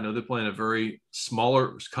well. I know they're playing a very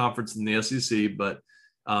smaller conference in the SEC, but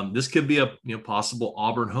this could be a possible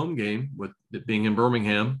Auburn home game with it being in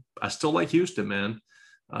Birmingham. I still like Houston, man.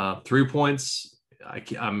 3 points.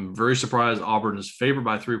 I'm very surprised Auburn is favored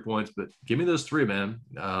by 3 points, but give me those 3, man.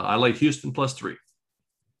 I like Houston plus 3.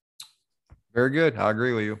 Very good. I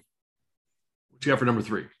agree with you. What you got for number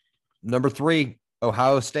 3? Number 3,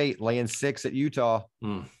 Ohio State laying 6 at Utah.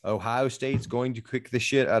 Ohio State's going to kick the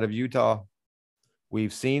shit out of Utah.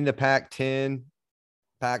 We've seen the Pac-10,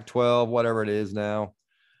 Pac-12, whatever it is now,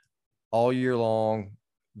 all year long.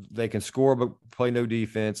 They can score but play no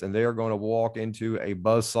defense, and they are going to walk into a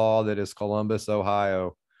buzzsaw that is Columbus,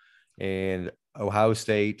 Ohio. And Ohio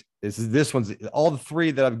State, this one's all the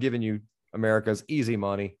 3 that I've given you, America's easy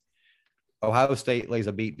money. Ohio State lays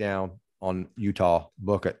a beat down on Utah.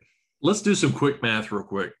 Book it. Let's do some quick math real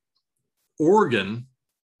quick. Oregon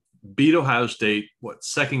beat Ohio State,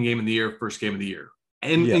 second game of the year, first game of the year,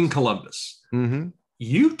 and in Columbus. Mm-hmm.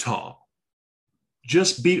 Utah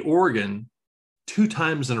just beat Oregon 2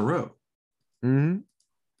 times in a row. Mm-hmm.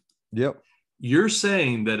 Yep. You're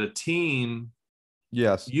saying that a team.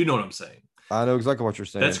 Yes. You know what I'm saying. I know exactly what you're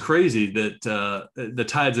saying. That's crazy that the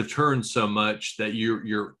tides have turned so much that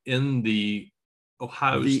you're in the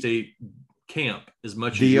Ohio State camp as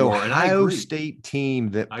much as you are. And the Ohio State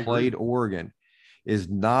team that played agree. Oregon is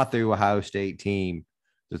not the Ohio State team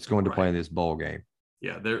that's going to play in this bowl game.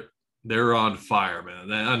 Yeah, they're on fire,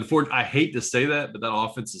 man. Unfortunately, I hate to say that, but that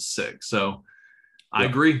offense is sick. So I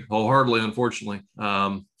agree wholeheartedly, unfortunately.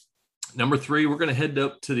 Number 3, we're going to head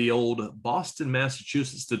up to the old Boston,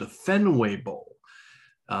 Massachusetts, to the Fenway Bowl,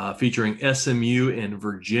 featuring SMU and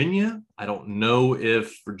Virginia. I don't know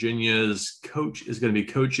if Virginia's coach is going to be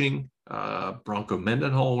coaching Bronco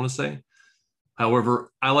Mendenhall, I want to say.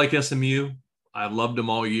 However, I like SMU. I've loved them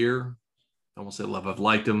all year. I won't say love. I've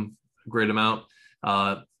liked them a great amount.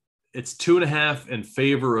 It's 2.5 in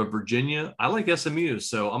favor of Virginia. I like SMU,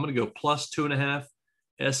 so I'm going to go plus 2.5.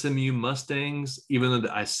 SMU Mustangs, even though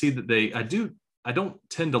I see that I don't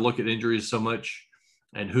tend to look at injuries so much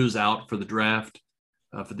and who's out for the draft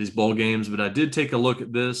for these bowl games, but I did take a look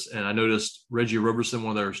at this and I noticed Reggie Roberson,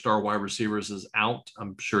 one of their star wide receivers, is out.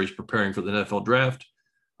 I'm sure he's preparing for the NFL draft.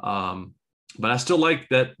 but I still like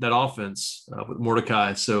that offense with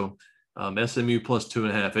Mordecai. So SMU plus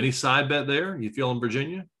 2.5. Any side bet there? You feeling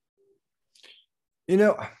Virginia?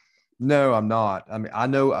 No, I'm not. I mean, I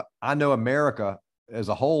know America as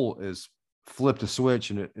a whole is flipped a switch,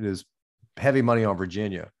 and it is heavy money on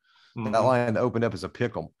Virginia. Mm-hmm. That line opened up as a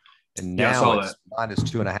pick'em, and now it's minus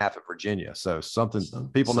 2.5 at Virginia. So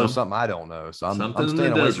people know something I don't know. So I'm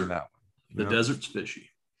staying away from that one. The desert's fishy.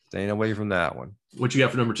 Staying away from that one. What you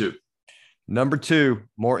got for number 2? Number 2,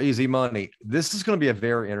 more easy money. This is going to be a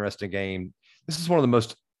very interesting game. This is one of the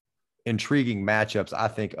most intriguing matchups, I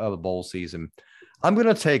think, of the bowl season. I'm going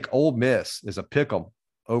to take Ole Miss as a pick'em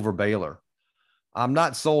over Baylor. I'm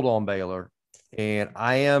not sold on Baylor, and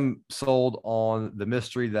I am sold on the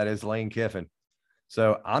mystery that is Lane Kiffin.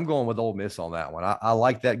 So I'm going with Ole Miss on that one. I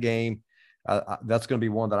like that game. That's going to be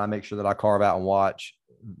one that I make sure that I carve out and watch.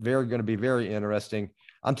 Going to be very interesting.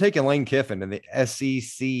 I'm taking Lane Kiffin and the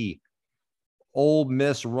SEC Ole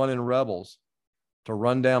Miss running Rebels to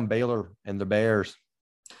run down Baylor and the Bears.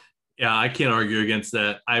 Yeah, I can't argue against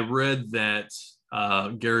that. I read that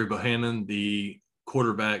Gary Bohannon, the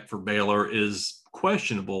quarterback for Baylor, is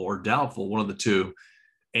questionable or doubtful, one of the two.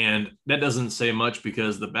 And that doesn't say much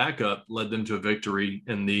because the backup led them to a victory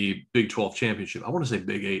in the Big 12 championship. I want to say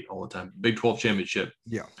Big 8 all the time. Big 12 championship.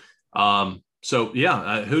 Yeah.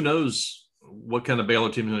 Who knows what kind of Baylor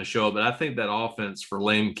team is going to show up. But I think that offense for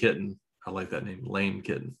Lane Kiffin, I like that name, Lane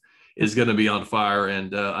Kiffin, is going to be on fire.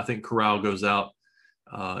 And I think Corral goes out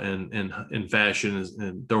in fashion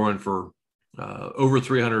and throwing for over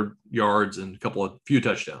 300 yards and a few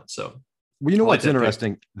touchdowns. So, well, you know what's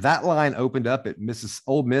interesting? That line opened up at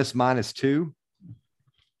Ole Miss -2,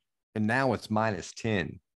 and now it's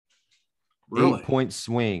 -10. Really? 8-point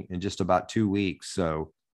swing in just about 2 weeks.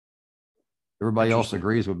 So everybody else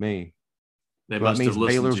agrees with me. That means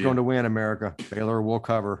Baylor's going to win, America. Baylor will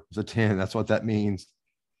cover. It's a 10. That's what that means.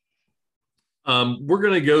 We're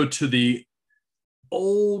going to go to the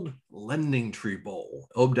Old Lending Tree Bowl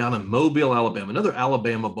down in Mobile, Alabama, another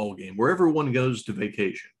Alabama bowl game where everyone goes to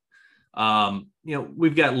vacation.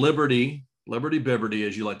 We've got Liberty Biberty,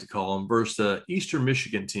 as you like to call them, versus the Eastern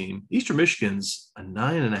Michigan team. Eastern Michigan's a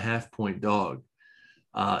 9.5-point dog.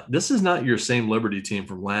 This is not your same Liberty team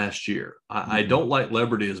from last year. I don't like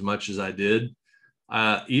Liberty as much as I did.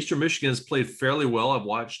 Eastern Michigan has played fairly well. I've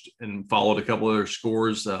watched and followed a couple of their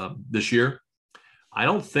scores this year. I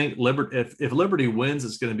don't think Liberty, if Liberty wins,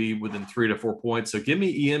 it's going to be within 3 to 4 points. So give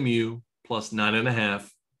me EMU plus 9.5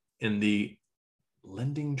 in the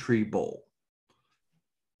Lending Tree Bowl.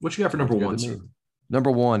 What you got for number 1, sir? Number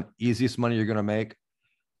 1, easiest money you're going to make.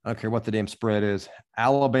 I don't care what the damn spread is.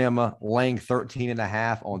 Alabama laying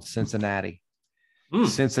 13.5 on Cincinnati.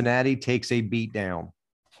 Cincinnati takes a beat down.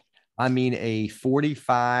 I mean, a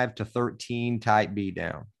 45-13 type beat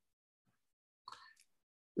down.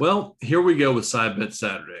 Well, here we go with Side Bet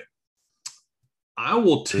Saturday. I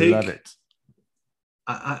will take. Love it.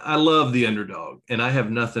 I love the underdog, and I have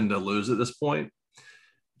nothing to lose at this point.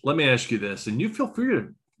 Let me ask you this, and you feel free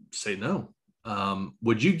to say no.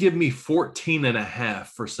 Would you give me 14.5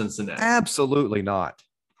 for Cincinnati? Absolutely not.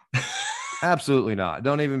 Absolutely not.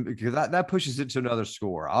 Don't even, because that pushes it to another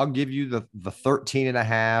score. I'll give you the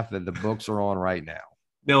 13.5 that the books are on right now.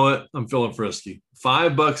 You know what? I'm feeling frisky.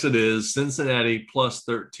 $5 it is. Cincinnati plus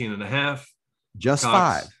 13.5. Just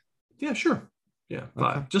Cox. 5. Yeah, sure. Yeah,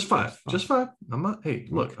 5. Okay. Just 5. Just 5. I'm not. Hey,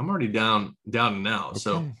 look, I'm already down and now. Okay.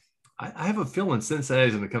 So I have a feeling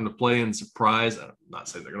Cincinnati's going to come to play and surprise. I'm not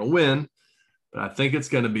saying they're going to win, but I think it's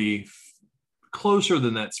going to be closer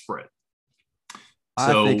than that spread.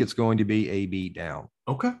 I think it's going to be a beat down.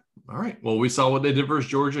 Okay. All right. Well, we saw what they did versus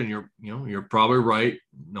Georgia, and you're probably right,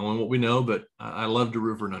 knowing what we know. But I love to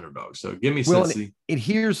root for an underdog. So give me Cincy. And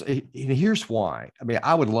here's why. I mean,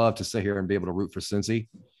 I would love to sit here and be able to root for Cincy,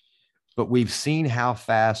 but we've seen how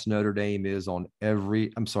fast Alabama is on every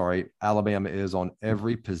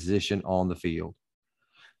position on the field.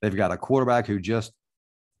 They've got a quarterback who just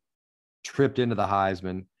tripped into the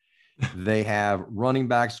Heisman. They have running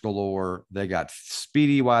backs galore. They got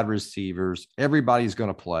speedy wide receivers. Everybody's going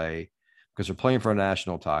to play because they're playing for a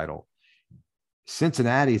national title.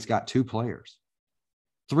 Cincinnati's got 3 players.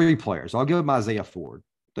 I'll give them Isaiah Ford.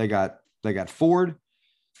 They got Ford.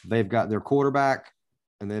 They've got their quarterback,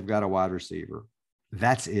 and they've got a wide receiver.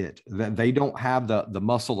 That's it. They don't have the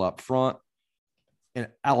muscle up front. And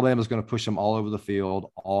Alabama's going to push them all over the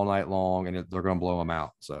field all night long, and they're going to blow them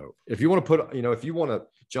out. So if you want to if you want to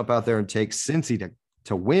jump out there and take Cincy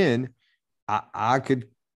to win, I could.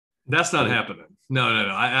 That's not happening. No.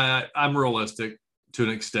 I'm realistic to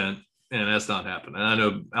an extent, and that's not happening. And I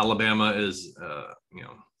know Alabama is,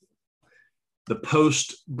 the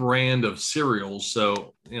Post brand of cereals.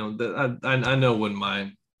 So, I know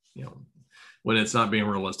when when it's not being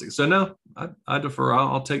realistic. So no, I defer.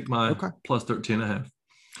 I'll take my plus 13.5.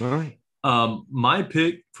 All right. My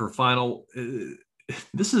pick for final,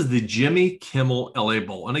 this is the Jimmy Kimmel LA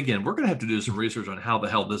Bowl. And again, we're going to have to do some research on how the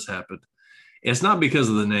hell this happened. It's not because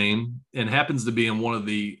of the name, and happens to be in one of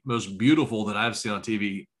the most beautiful that I've seen on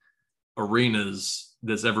TV arenas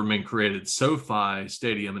that's ever been created. SoFi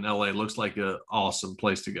Stadium in LA looks like an awesome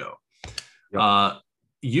place to go. Yep.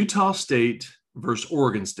 Utah State versus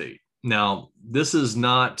Oregon State. Now, this is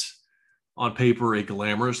not on paper a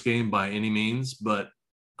glamorous game by any means, but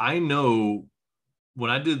I know when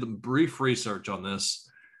I did the brief research on this,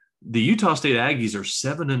 the Utah State Aggies are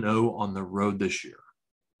 7-0 on the road this year.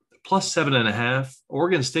 Plus 7.5.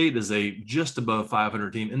 Oregon State is a just above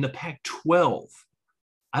 500 team in the Pac-12.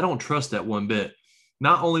 I don't trust that one bit.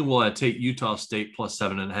 Not only will I take Utah State plus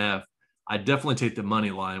 7.5, I definitely take the money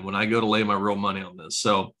line when I go to lay my real money on this.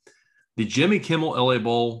 So the Jimmy Kimmel LA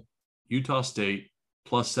Bowl, Utah State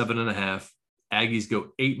plus 7.5. Aggies go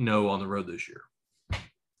 8-0 on the road this year.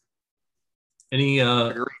 Any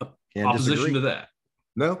opposition to that?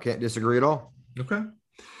 No, can't disagree at all. Okay.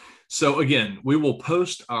 So again, we will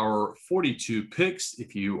post our 42 picks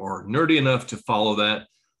if you are nerdy enough to follow that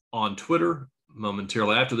on Twitter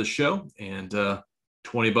momentarily after the show, and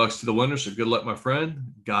 $20 to the winner. So good luck, my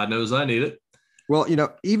friend. God knows I need it. Well,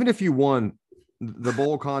 even if you won the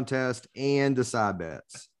bowl contest and the side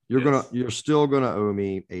bets, you're still gonna owe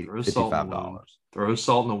me $55. Throw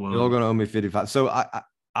salt in the wound. You're gonna owe me $55. So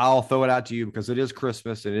I'll throw it out to you because it is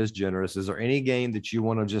Christmas and it is generous. Is there any game that you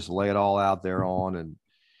want to just lay it all out there on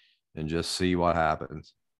and just see what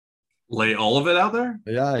happens? Lay all of it out there?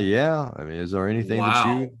 Yeah. I mean, is there anything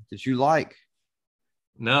that you like?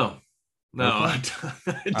 No.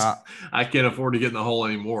 Okay. I can't afford to get in the hole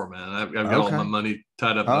anymore, man. I've got all my money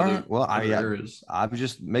tied up in other areas. I'm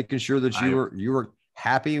just making sure that you were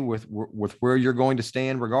happy with where you're going to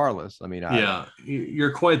stand regardless. I mean,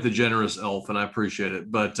 you're quite the generous elf, and I appreciate it.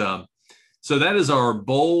 But so that is our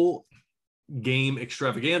bowl game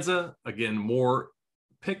extravaganza. Again, more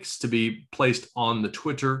picks to be placed on the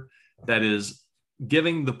Twitter. That is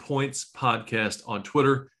Giving the Points podcast on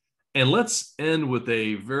Twitter. And let's end with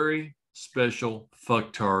a very special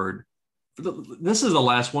fucktard. This is the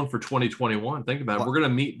last one for 2021. Think about it. We're going to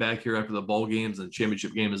meet back here after the bowl games and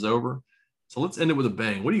championship game is over. So let's end it with a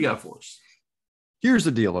bang. What do you got for us? Here's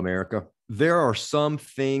the deal, America. There are some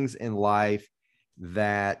things in life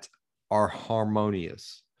that are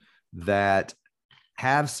harmonious, that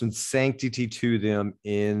have some sanctity to them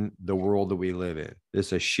in the world that we live in.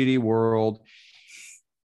 It's a shitty world,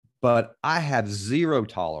 but I have zero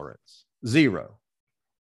tolerance,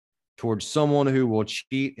 towards someone who will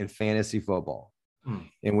cheat in fantasy football.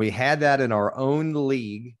 And we had that in our own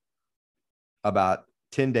league about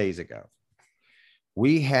 10 days ago.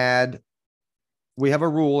 We have a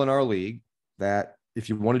rule in our league that if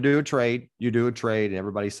you want to do a trade, you do a trade and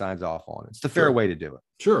everybody signs off on it. It's the fair way to do it.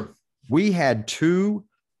 Sure. We had two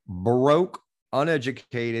broke,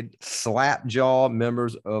 uneducated, slapjaw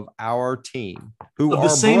members of our team who are the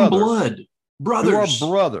same brothers. Who are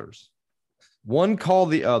brothers. One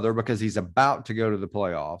called the other because he's about to go to the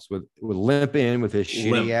playoffs with limp in with his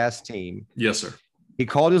shitty ass team. Yes, sir. He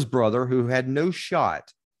called his brother who had no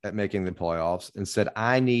shot at making the playoffs and said,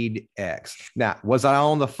 I need X. Now, was I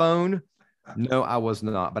on the phone? No, I was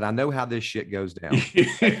not, but I know how this shit goes down.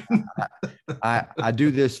 I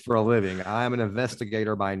do this for a living. I am an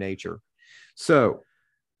investigator by nature. So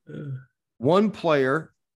one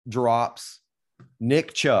player drops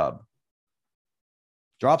Nick Chubb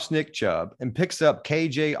and picks up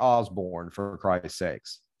KJ Osborne, for Christ's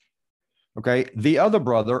sakes. Okay. The other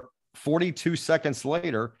brother, 42 seconds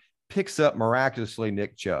later, picks up miraculously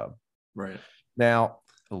Nick Chubb. Right. Now,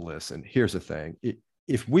 listen, here's the thing.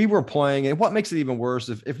 If we were playing, and what makes it even worse,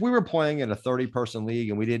 if we were playing in a 30-person league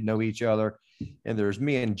and we didn't know each other, and there's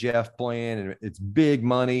me and Jeff playing, and it's big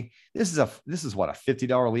money. This is what, a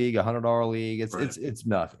 $50 league, $100 league. It's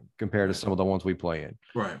nothing compared to some of the ones we play in.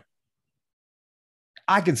 Right.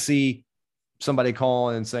 I could see somebody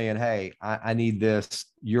calling and saying, "Hey, I need this.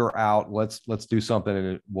 You're out. Let's do something,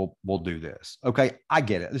 and we'll do this." Okay, I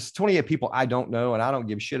get it. This is 28 people I don't know, and I don't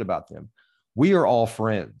give a shit about them. We are all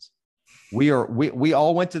friends. We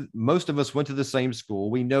all most of us went to the same school.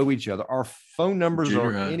 We know each other. Our phone numbers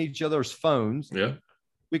are in each other's phones. Yeah.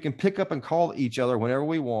 We can pick up and call each other whenever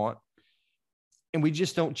we want, and we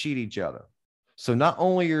just don't cheat each other. So not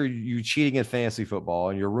only are you cheating at fantasy football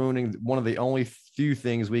and you're ruining one of the only few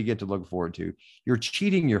things we get to look forward to, you're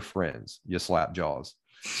cheating your friends, you slap jaws.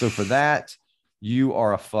 So for that, you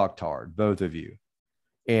are a fucktard, both of you.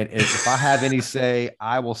 And if I have any say,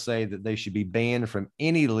 I will say that they should be banned from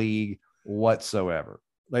any league whatsoever.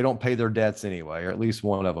 They don't pay their debts anyway, or at least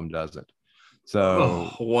one of them doesn't.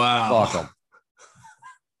 So, wow. Fuck them.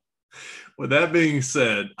 With that being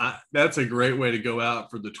said, that's a great way to go out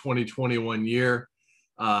for the 2021 year.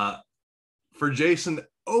 For Jason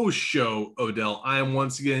Osho Odell, I am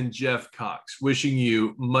once again Jeff Cox, wishing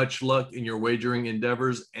you much luck in your wagering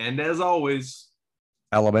endeavors. And as always,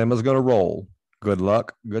 Alabama's going to roll. Good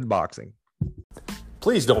luck. Good boxing.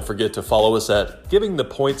 Please don't forget to follow us at Giving the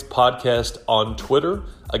Points Podcast on Twitter.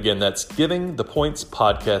 Again, that's Giving the Points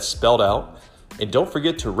Podcast spelled out. And don't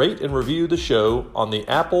forget to rate and review the show on the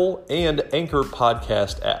Apple and Anchor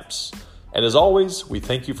podcast apps. And as always, we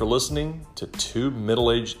thank you for listening to two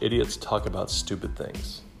middle-aged idiots talk about stupid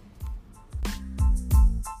things.